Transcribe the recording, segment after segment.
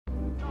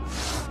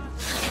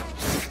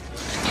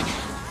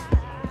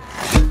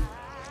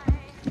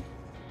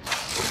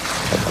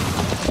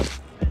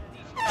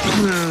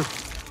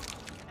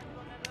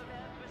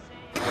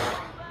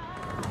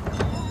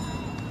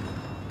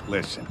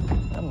Listen,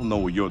 I don't know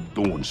what you're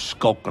doing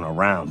skulking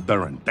around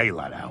during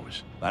daylight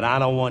hours, but I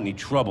don't want any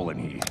trouble in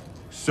here.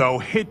 So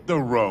hit the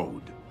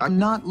road. I'm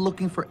not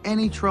looking for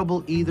any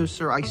trouble either,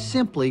 sir. I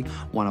simply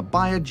want to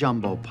buy a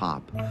jumbo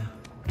pop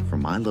for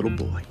my little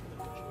boy.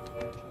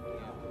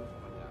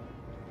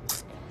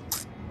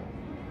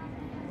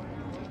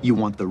 You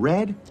want the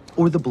red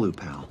or the blue,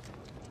 pal?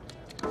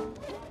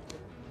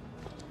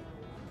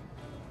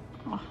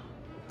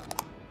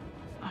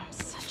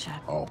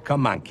 Oh,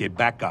 come on, kid,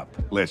 back up.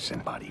 Listen,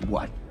 buddy,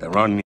 what? There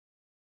aren't any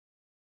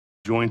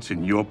joints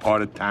in your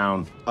part of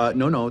town?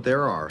 No,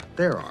 there are.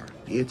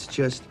 It's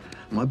just,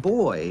 my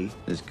boy,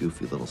 this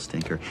goofy little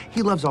stinker,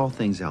 he loves all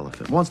things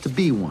elephant, wants to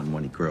be one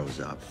when he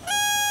grows up.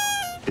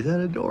 Is that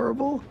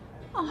adorable?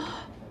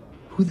 Oh.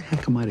 Who the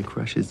heck am I to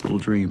crush his little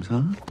dreams,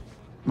 huh?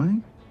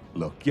 Right?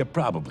 Look, you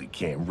probably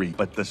can't read,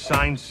 but the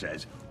sign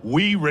says,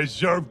 we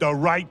reserve the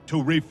right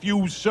to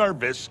refuse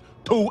service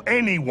to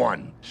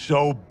anyone,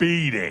 so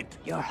beat it.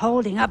 You're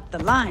holding up the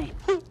line.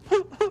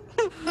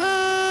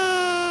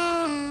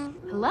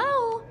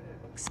 Hello?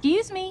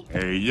 Excuse me.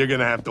 Hey, you're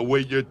gonna have to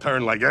wait your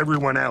turn like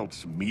everyone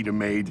else, meter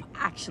maid.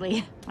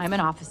 Actually, I'm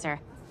an officer.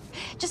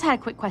 Just had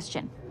a quick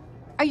question.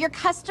 Are your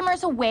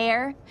customers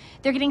aware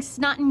they're getting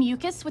snot and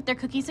mucus with their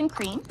cookies and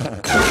cream?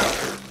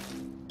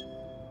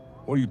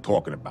 What are you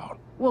talking about?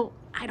 Well,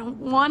 I don't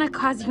want to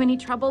cause you any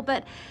trouble,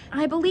 but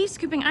I believe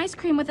scooping ice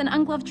cream with an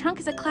ungloved trunk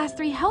is a Class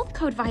 3 health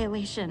code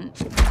violation.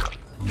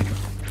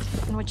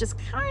 Which is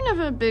kind of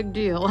a big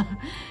deal.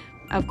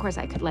 Of course,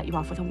 I could let you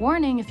off with a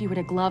warning if you were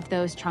to glove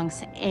those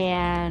trunks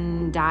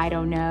and, I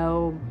don't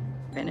know,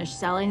 finish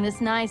selling this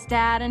nice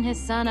dad and his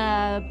son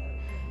a...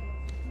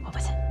 What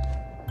was it?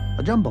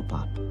 A jumbo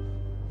pop,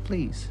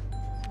 please.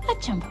 A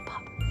jumbo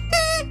pop.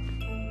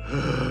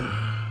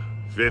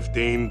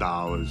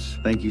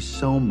 $15. Thank you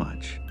so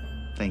much.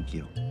 Thank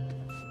you.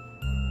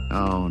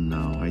 Oh,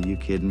 no. Are you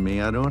kidding me?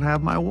 I don't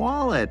have my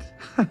wallet.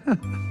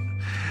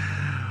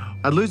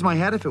 I'd lose my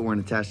head if it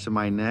weren't attached to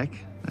my neck.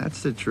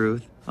 That's the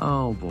truth.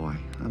 Oh, boy.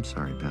 I'm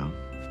sorry, pal.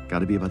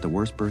 Gotta be about the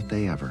worst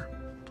birthday ever.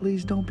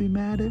 Please don't be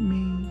mad at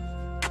me.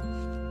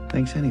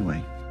 Thanks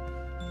anyway.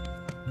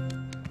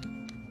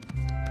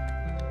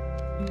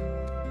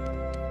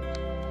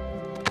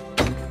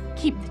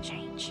 Keep the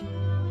change.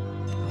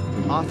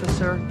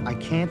 Officer, I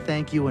can't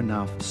thank you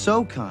enough.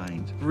 So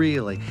kind,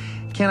 really.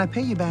 Can I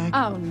pay you back?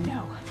 Oh,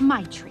 no.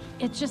 My treat.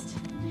 It's just,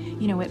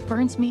 you know, it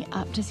burns me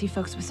up to see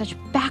folks with such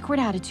backward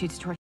attitudes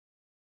toward...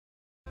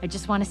 I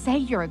just want to say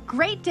you're a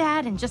great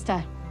dad and just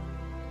a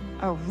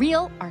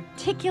real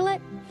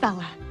articulate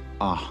fella.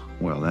 Oh,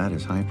 well, that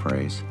is high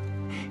praise.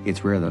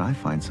 It's rare that I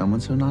find someone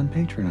so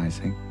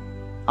non-patronizing.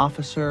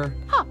 Officer...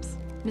 Hops.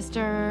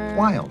 Mr...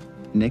 Wild.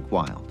 Nick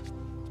Wild.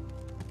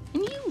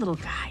 And you, little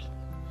guy,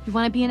 you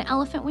want to be an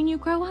elephant when you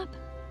grow up?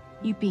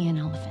 You be an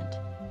elephant.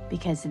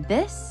 Because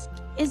this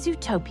is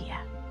Utopia.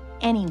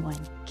 Anyone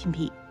can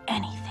be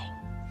anything.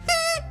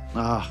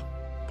 Ah,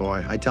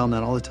 boy, I tell him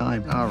that all the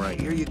time. All right,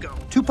 here you go.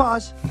 2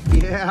 paws.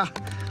 Yeah.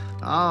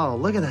 Oh,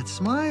 look at that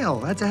smile.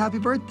 That's a happy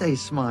birthday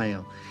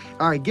smile.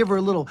 All right, give her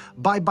a little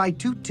bye-bye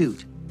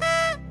toot-toot.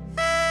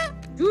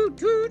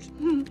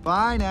 Toot-toot.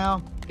 Bye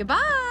now.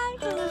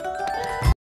 Goodbye.